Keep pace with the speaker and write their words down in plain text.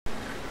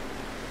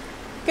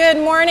Good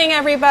morning,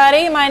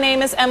 everybody. My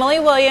name is Emily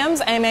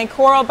Williams. I'm a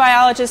coral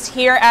biologist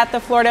here at the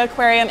Florida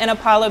Aquarium in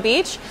Apollo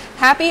Beach.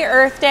 Happy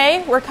Earth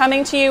Day. We're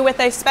coming to you with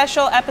a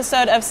special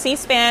episode of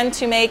C-SPAN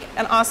to make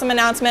an awesome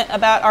announcement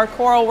about our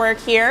coral work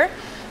here.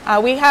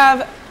 We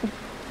have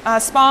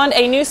spawned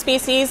a new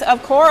species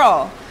of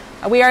coral.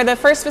 We are the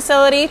first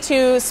facility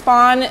to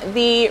spawn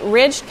the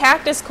ridged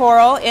cactus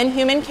coral in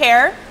human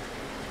care.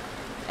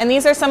 And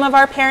these are some of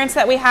our parents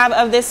that we have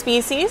of this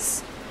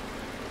species.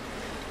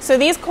 So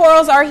these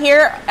corals are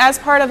here as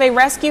part of a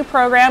rescue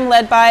program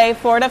led by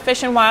Florida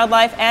Fish and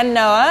Wildlife and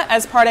NOAA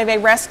as part of a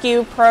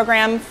rescue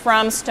program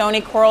from stony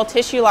coral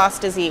tissue loss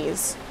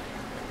disease.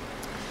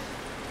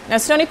 Now,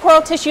 stony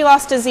coral tissue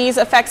loss disease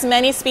affects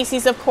many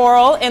species of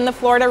coral in the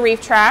Florida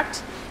Reef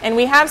Tract, and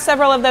we have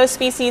several of those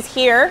species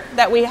here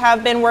that we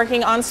have been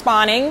working on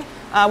spawning,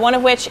 one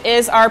of which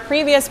is our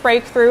previous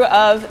breakthrough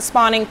of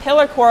spawning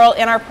pillar coral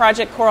in our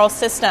Project Coral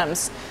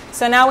systems.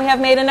 So now we have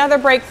made another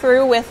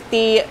breakthrough with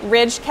the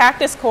ridged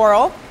cactus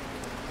coral.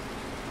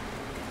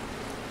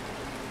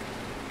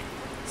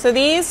 So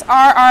these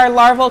are our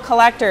larval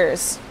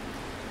collectors.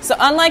 So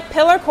unlike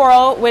pillar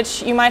coral,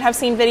 which you might have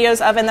seen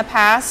videos of in the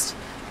past,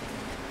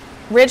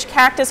 ridged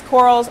cactus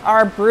corals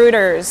are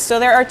brooders. So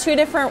there are two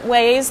different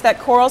ways that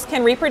corals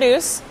can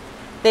reproduce.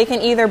 They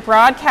can either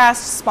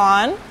broadcast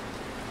spawn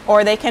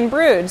or they can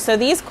brood. So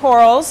these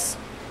corals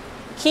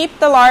keep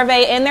the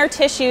larvae in their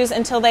tissues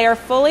until they are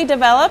fully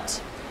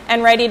developed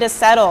and ready to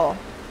settle.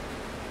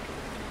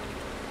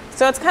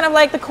 So it's kind of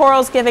like the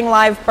corals giving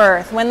live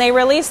birth. When they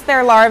release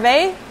their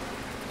larvae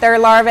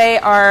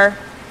are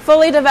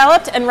fully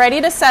developed and ready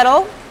to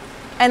settle,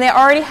 and they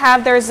already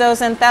have their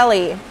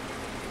zooxanthellae.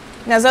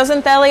 Now,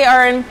 zooxanthellae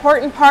are an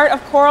important part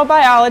of coral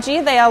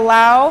biology. They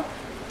allow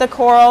the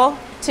coral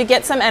to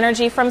get some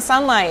energy from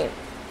sunlight.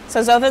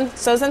 So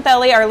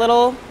zooxanthellae are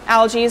little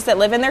algae that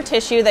live in their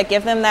tissue that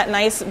give them that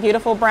nice,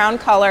 beautiful brown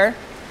color.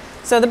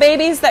 So the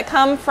babies that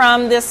come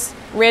from this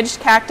ridged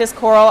cactus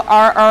coral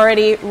are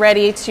already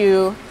ready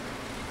to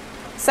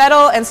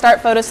settle and start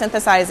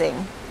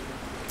photosynthesizing.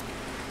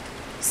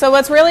 So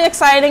what's really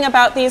exciting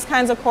about these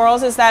kinds of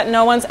corals is that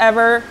no one's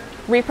ever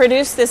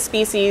reproduced this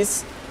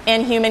species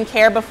in human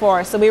care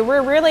before. So we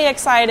were really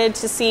excited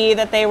to see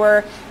that they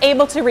were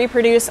able to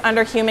reproduce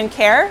under human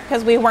care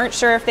because we weren't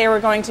sure if they were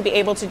going to be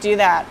able to do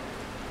that.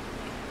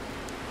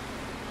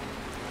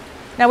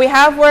 Now, we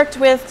have worked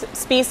with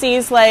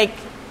species like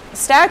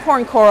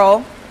staghorn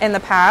coral in the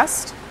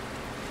past,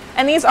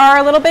 and these are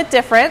a little bit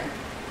different.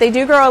 They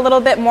do grow a little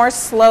bit more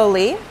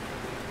slowly,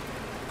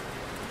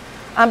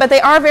 but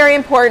they are very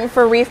important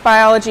for reef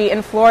biology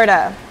in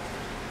Florida.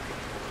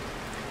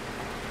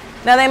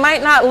 Now, they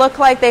might not look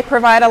like they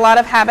provide a lot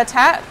of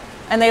habitat,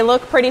 and they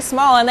look pretty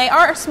small, and they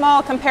are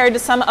small compared to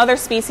some other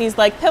species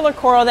like pillar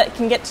coral that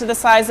can get to the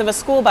size of a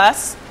school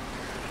bus.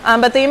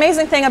 But the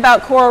amazing thing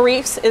about coral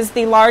reefs is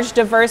the large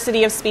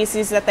diversity of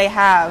species that they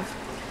have.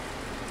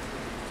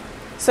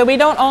 So we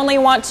don't only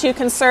want to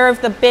conserve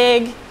the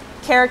big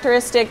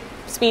characteristic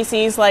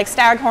species like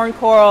staghorn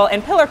coral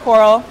and pillar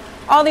coral.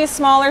 All these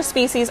smaller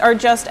species are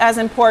just as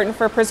important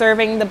for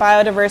preserving the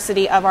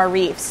biodiversity of our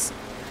reefs.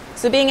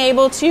 So being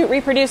able to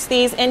reproduce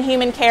these in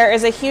human care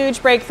is a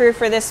huge breakthrough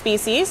for this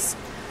species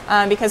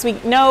because we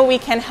know we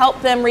can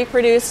help them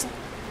reproduce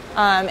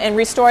and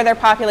restore their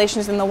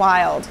populations in the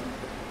wild.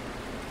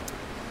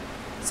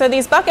 So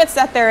these buckets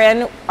that they're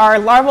in are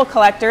larval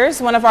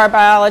collectors. One of our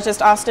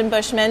biologists, Austin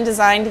Bushman,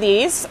 designed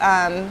these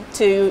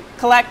to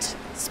collect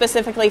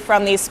specifically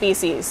from these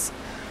species.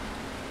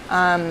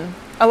 A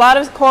lot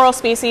of coral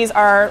species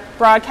are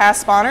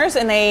broadcast spawners,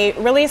 and they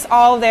release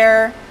all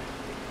their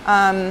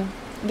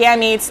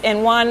gametes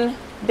in one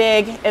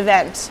big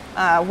event,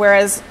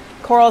 whereas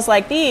corals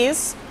like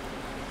these,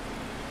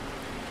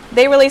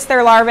 they release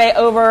their larvae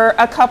over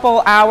a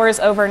couple hours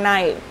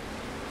overnight.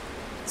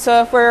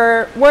 So if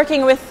we're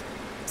working with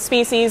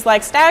species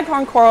like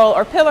staghorn coral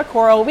or pillar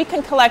coral, we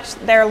can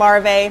collect their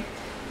larvae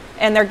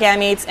and their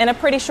gametes in a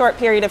pretty short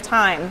period of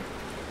time.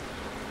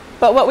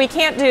 But what we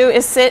can't do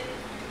is sit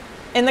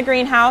in the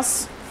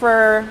greenhouse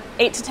for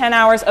 8 to 10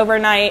 hours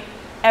overnight,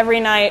 every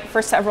night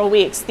for several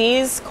weeks.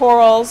 These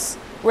corals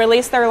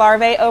release their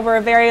larvae over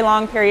a very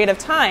long period of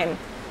time.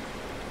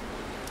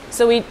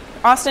 So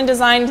Austin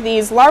designed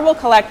these larval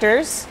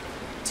collectors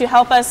to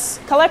help us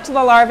collect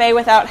the larvae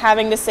without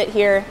having to sit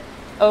here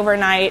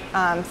overnight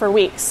for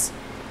weeks.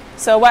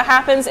 So what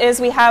happens is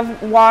we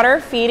have water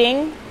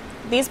feeding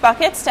these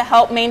buckets to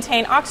help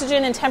maintain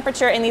oxygen and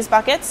temperature in these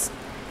buckets.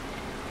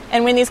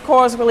 And when these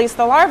corals release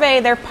the larvae,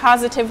 they're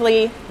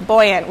positively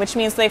buoyant, which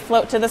means they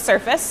float to the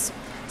surface.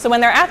 So when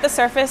they're at the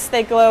surface,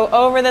 they go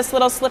over this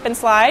little slip and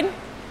slide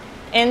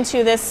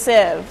into this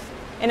sieve.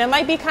 And it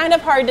might be kind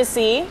of hard to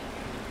see,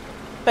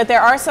 but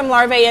there are some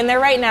larvae in there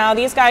right now.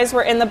 These guys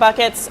were in the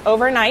buckets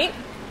overnight.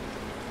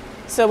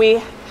 So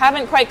we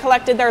haven't quite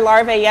collected their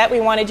larvae yet.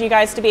 We wanted you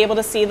guys to be able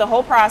to see the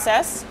whole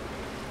process.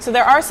 So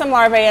there are some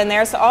larvae in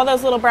there. So all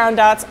those little brown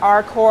dots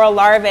are coral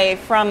larvae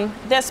from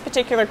this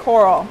particular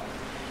coral.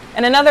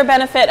 And another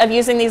benefit of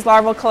using these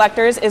larval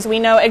collectors is we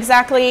know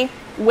exactly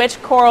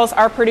which corals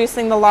are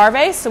producing the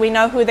larvae, so we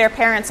know who their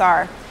parents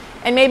are.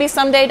 And maybe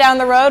someday down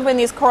the road, when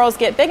these corals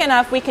get big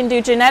enough, we can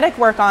do genetic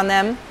work on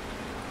them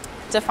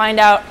to find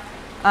out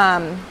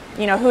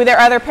who their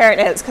other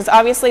parent is, because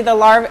obviously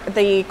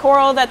the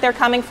coral that they're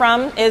coming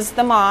from is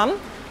the mom.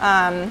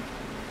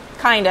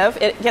 Kind of.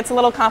 It gets a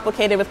little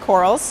complicated with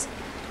corals.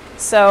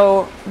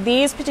 So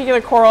these particular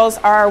corals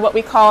are what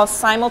we call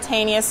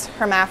simultaneous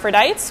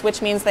hermaphrodites,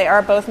 which means they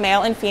are both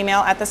male and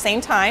female at the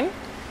same time.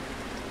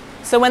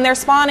 So when they're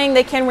spawning,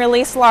 they can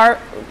release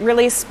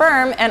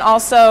sperm and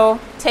also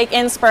take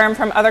in sperm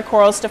from other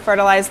corals to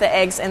fertilize the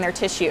eggs in their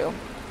tissue.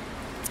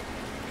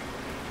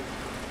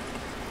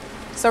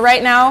 So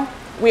right now,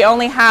 we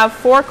only have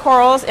 4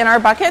 corals in our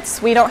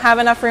buckets. We don't have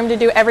enough room to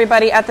do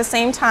everybody at the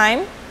same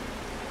time.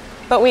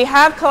 But we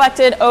have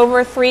collected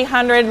over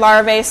 300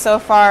 larvae so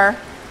far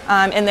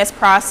in this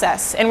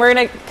process. And we're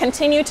going to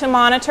continue to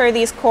monitor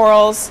these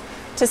corals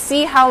to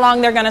see how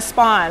long they're going to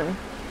spawn.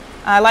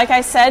 Like I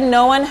said,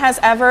 no one has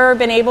ever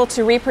been able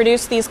to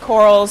reproduce these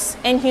corals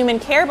in human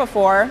care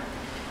before.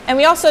 And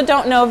we also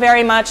don't know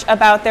very much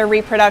about their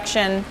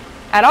reproduction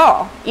at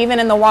all, even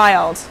in the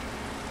wild.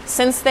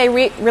 Since they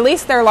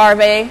release their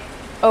larvae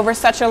over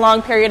such a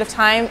long period of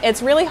time,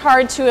 it's really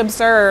hard to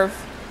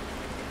observe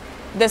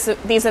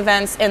these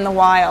events in the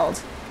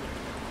wild.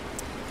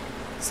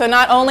 So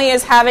not only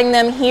is having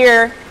them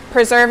here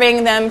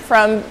preserving them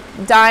from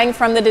dying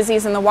from the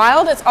disease in the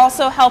wild, it's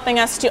also helping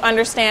us to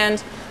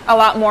understand a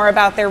lot more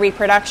about their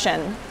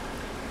reproduction.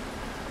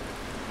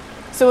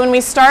 So when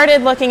we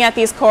started looking at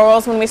these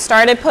corals, when we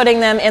started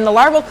putting them in the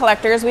larval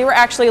collectors, we were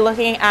actually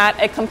looking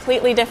at a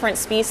completely different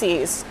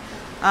species.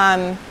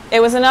 It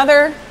was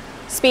another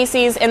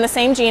species in the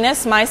same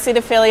genus,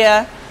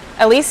 Mycetophilia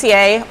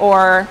elysei,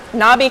 or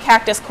knobby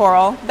cactus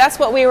coral. That's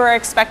what we were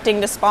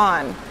expecting to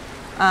spawn.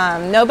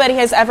 Nobody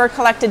has ever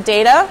collected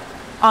data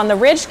on the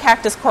ridged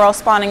cactus coral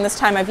spawning this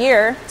time of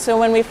year. So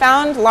when we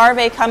found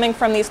larvae coming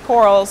from these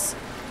corals,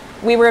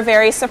 we were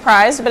very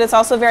surprised, but it's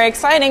also very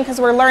exciting because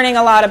we're learning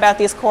a lot about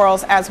these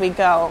corals as we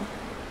go.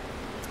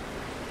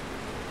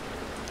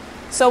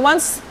 So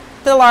once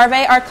the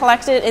larvae are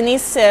collected in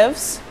these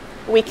sieves,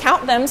 we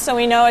count them so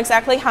we know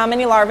exactly how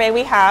many larvae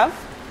we have.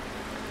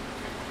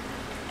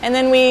 And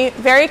then we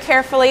very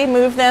carefully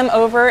move them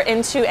over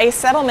into a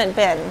settlement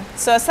bin.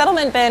 So a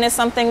settlement bin is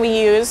something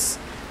we use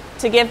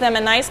to give them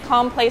a nice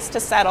calm place to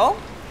settle.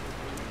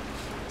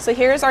 So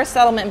here's our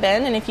settlement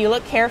bin, and if you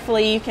look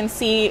carefully, you can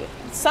see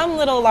some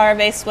little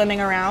larvae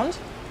swimming around.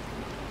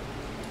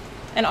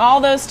 And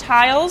all those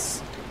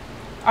tiles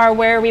are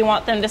where we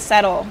want them to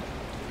settle.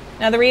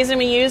 Now the reason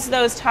we use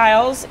those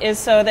tiles is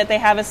so that they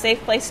have a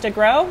safe place to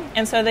grow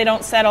and so they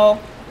don't settle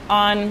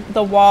on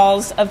the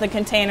walls of the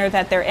container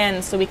that they're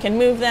in, so we can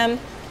move them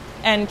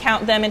and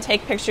count them and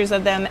take pictures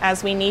of them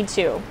as we need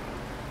to.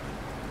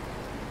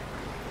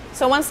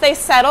 So once they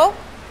settle,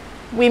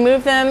 we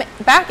move them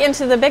back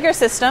into the bigger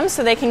system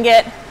so they can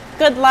get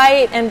good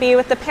light and be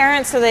with the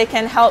parents so they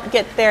can help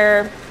get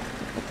their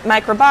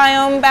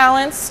microbiome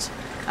balanced.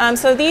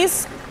 So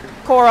these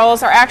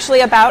corals are actually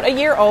about a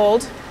year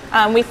old.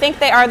 We think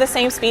they are the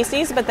same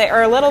species, but they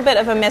are a little bit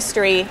of a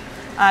mystery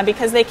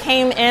because they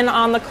came in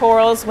on the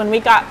corals when we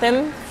got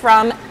them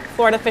from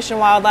Florida Fish and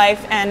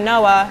Wildlife and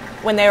NOAA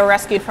when they were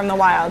rescued from the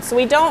wild. So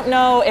we don't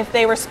know if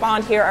they were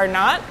spawned here or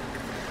not,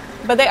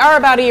 but they are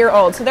about a year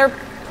old. So they're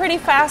pretty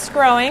fast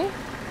growing.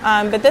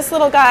 But this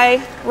little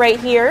guy right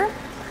here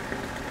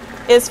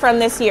is from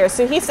this year.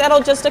 So he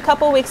settled just a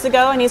couple weeks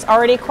ago and he's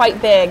already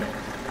quite big.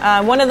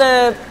 One of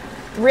the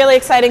really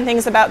exciting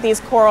things about these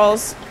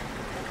corals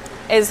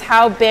is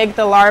how big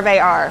the larvae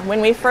are. When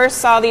we first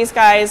saw these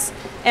guys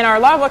in our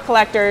larva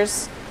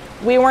collectors,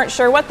 we weren't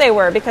sure what they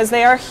were because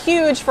they are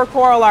huge for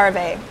coral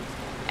larvae.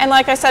 And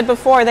like I said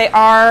before, they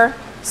are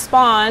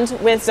spawned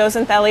with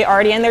zooxanthellae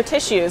already in their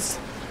tissues.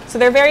 So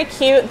they're very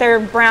cute. They're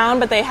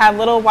brown, but they have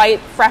little white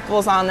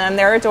freckles on them.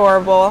 They're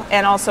adorable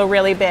and also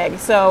really big.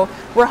 So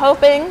we're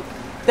hoping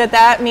that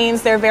that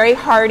means they're very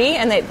hardy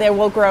and that they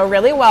will grow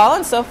really well.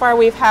 And so far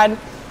we've had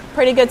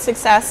pretty good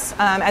success.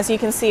 As you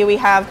can see, we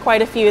have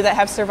quite a few that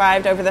have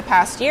survived over the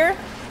past year,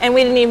 and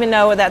we didn't even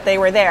know that they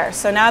were there.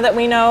 So now that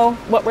we know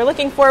what we're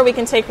looking for, we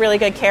can take really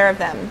good care of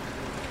them.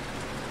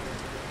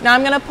 Now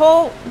I'm going to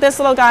pull this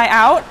little guy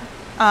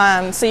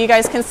out so you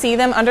guys can see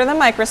them under the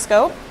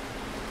microscope.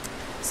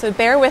 So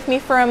bear with me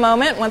for a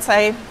moment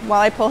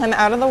while I pull him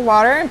out of the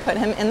water and put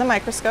him in the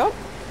microscope.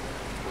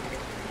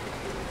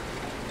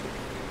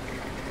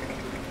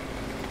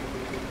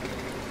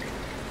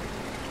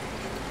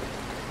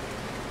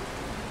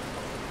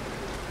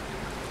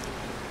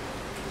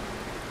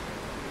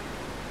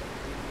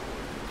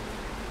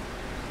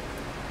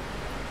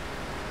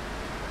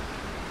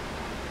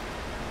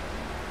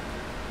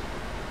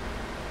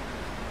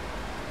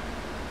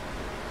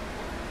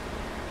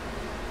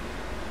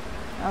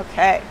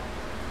 Okay,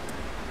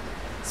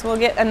 so we'll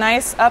get a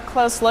nice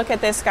up-close look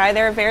at this guy.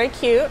 They're very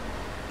cute.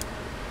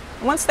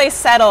 Once they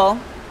settle,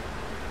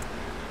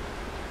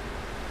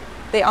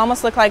 they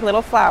almost look like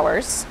little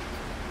flowers.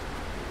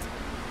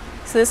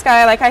 So this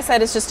guy, like I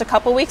said, is just a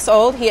couple weeks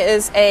old. He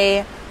is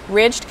a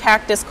ridged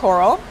cactus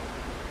coral.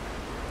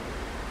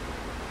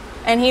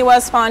 And he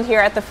was spawned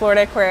here at the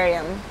Florida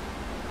Aquarium.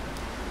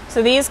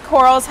 So these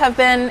corals have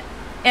been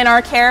in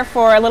our care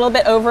for a little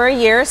bit over a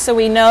year, so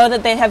we know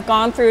that they have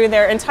gone through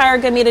their entire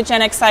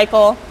gametogenic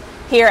cycle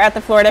here at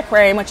the Florida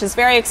Aquarium, which is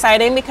very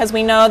exciting because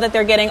we know that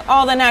they're getting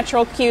all the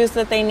natural cues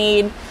that they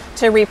need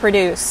to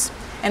reproduce.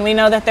 And we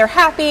know that they're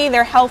happy,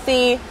 they're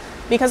healthy,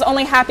 because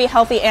only happy,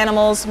 healthy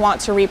animals want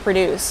to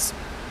reproduce.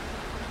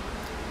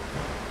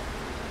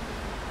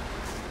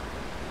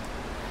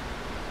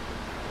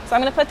 So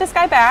I'm going to put this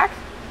guy back.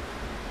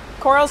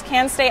 Corals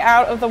can stay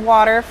out of the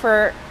water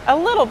for a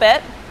little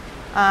bit,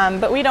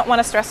 but we don't want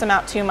to stress him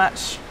out too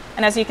much.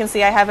 And as you can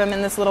see, I have him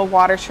in this little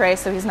water tray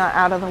so he's not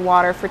out of the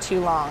water for too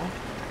long.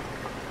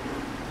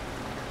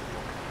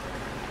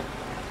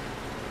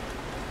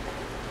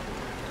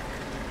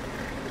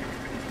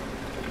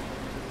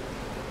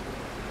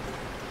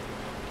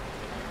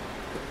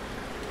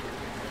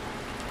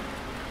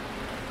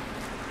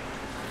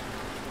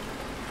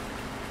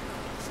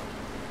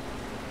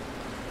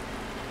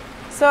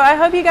 So I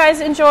hope you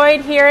guys enjoyed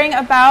hearing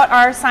about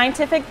our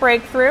scientific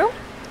breakthrough.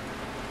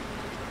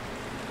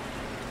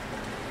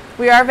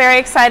 We are very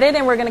excited,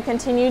 and we're going to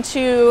continue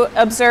to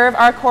observe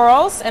our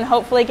corals and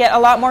hopefully get a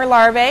lot more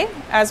larvae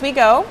as we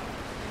go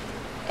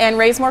and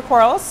raise more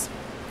corals.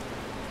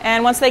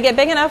 And once they get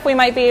big enough, we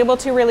might be able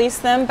to release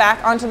them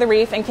back onto the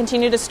reef and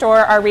continue to store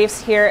our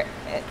reefs here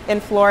in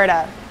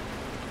Florida.